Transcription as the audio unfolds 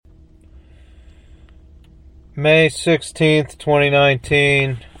May 16th,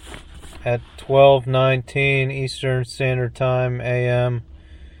 2019 at 12:19 Eastern Standard Time AM.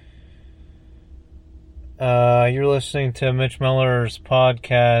 You're listening to Mitch Miller's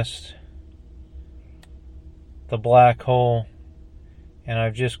podcast, The Black Hole, and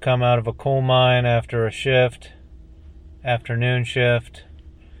I've just come out of a coal mine after a afternoon shift,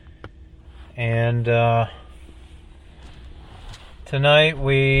 and tonight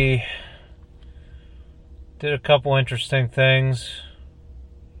we did a couple interesting things.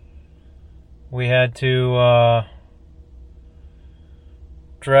 We had to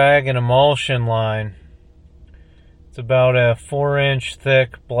drag an emulsion line. It's about a 4-inch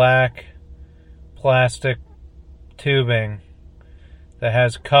thick black plastic tubing that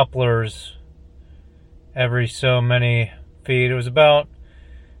has couplers every so many feet. It was about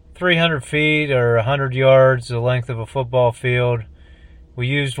 300 feet or 100 yards, the length of a football field. We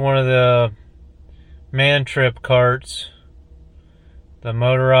used one of the man trip carts, the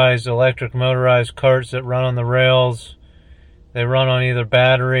electric motorized carts that run on the rails. They run on either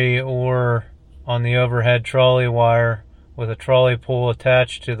battery or on the overhead trolley wire with a trolley pull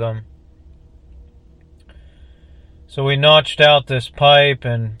attached to them. So we notched out this pipe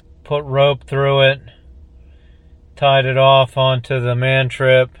and put rope through it, tied it off onto the man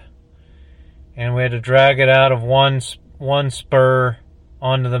trip, and we had to drag it out of one spur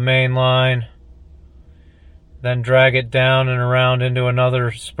onto the main line, then drag it down and around into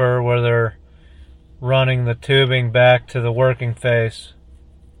another spur where they're running the tubing back to the working face,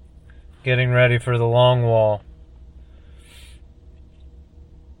 getting ready for the long wall.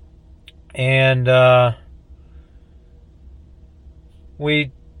 And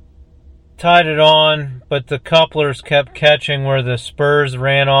we tied it on, but the couplers kept catching where the spurs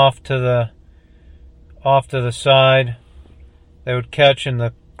ran off to the side. They would catch in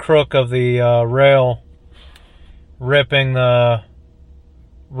the crook of the rail, ripping the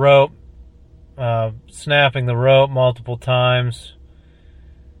rope, snapping the rope multiple times.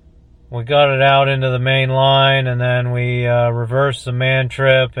 We got it out into the main line, and then we reversed the man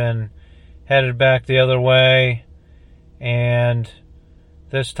trip and headed back the other way. And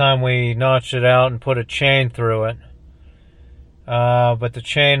this time we notched it out and put a chain through it. But the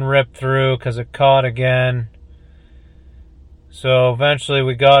chain ripped through because it caught again. So eventually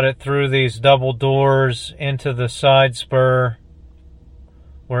we got it through these double doors into the side spur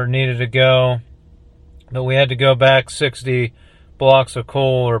where it needed to go. But we had to go back 60 blocks of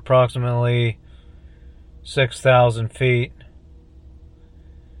coal, or approximately 6,000 feet.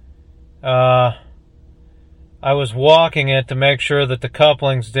 I was walking it to make sure that the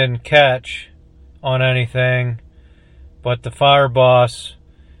couplings didn't catch on anything, but the fire boss,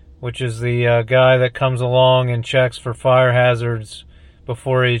 which is the guy that comes along and checks for fire hazards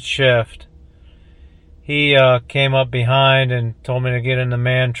before each shift, he came up behind and told me to get in the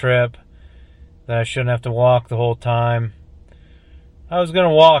man trip, that I shouldn't have to walk the whole time. I was going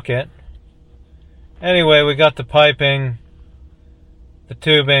to walk it. Anyway, we got the piping, the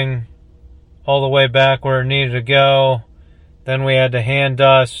tubing, all the way back where it needed to go. Then we had to hand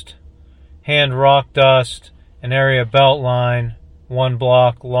rock dust an area belt line 1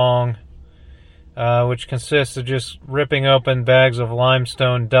 block long, which consists of just ripping open bags of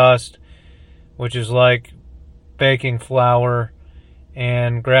limestone dust, which is like baking flour,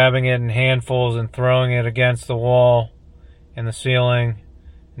 and grabbing it in handfuls and throwing it against the wall and the ceiling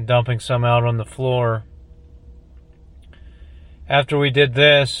and dumping some out on the floor. After we did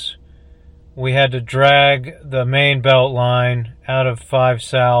this, we had to drag the main belt line out of 5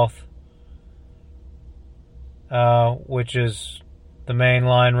 South, which is the main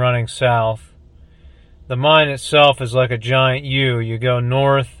line running south. The mine itself is like a giant U. You go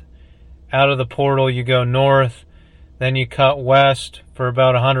north, out of the portal you go north, then you cut west for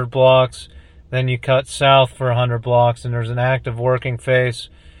about 100 blocks, then you cut south for 100 blocks, and there's an active working face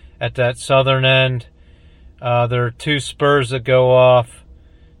at that southern end. There are 2 spurs that go off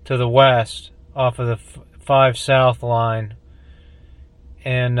to the west, off of the 5 South line,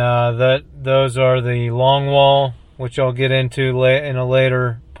 and those are the longwall, which I'll get into in a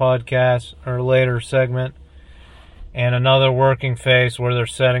later podcast or later segment, and another working face where they're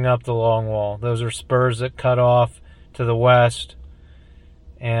setting up the longwall. Those are spurs that cut off to the west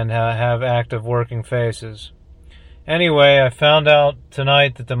and have active working faces. Anyway, I found out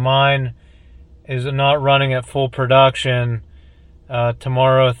tonight that the mine is not running at full production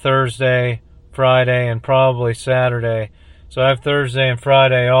tomorrow, Thursday, Friday, and probably Saturday. So I have Thursday and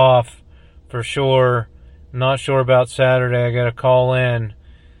Friday off for sure. I'm not sure about Saturday. I got to call in.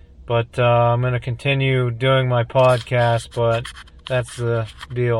 But I'm going to continue doing my podcast, but that's the deal.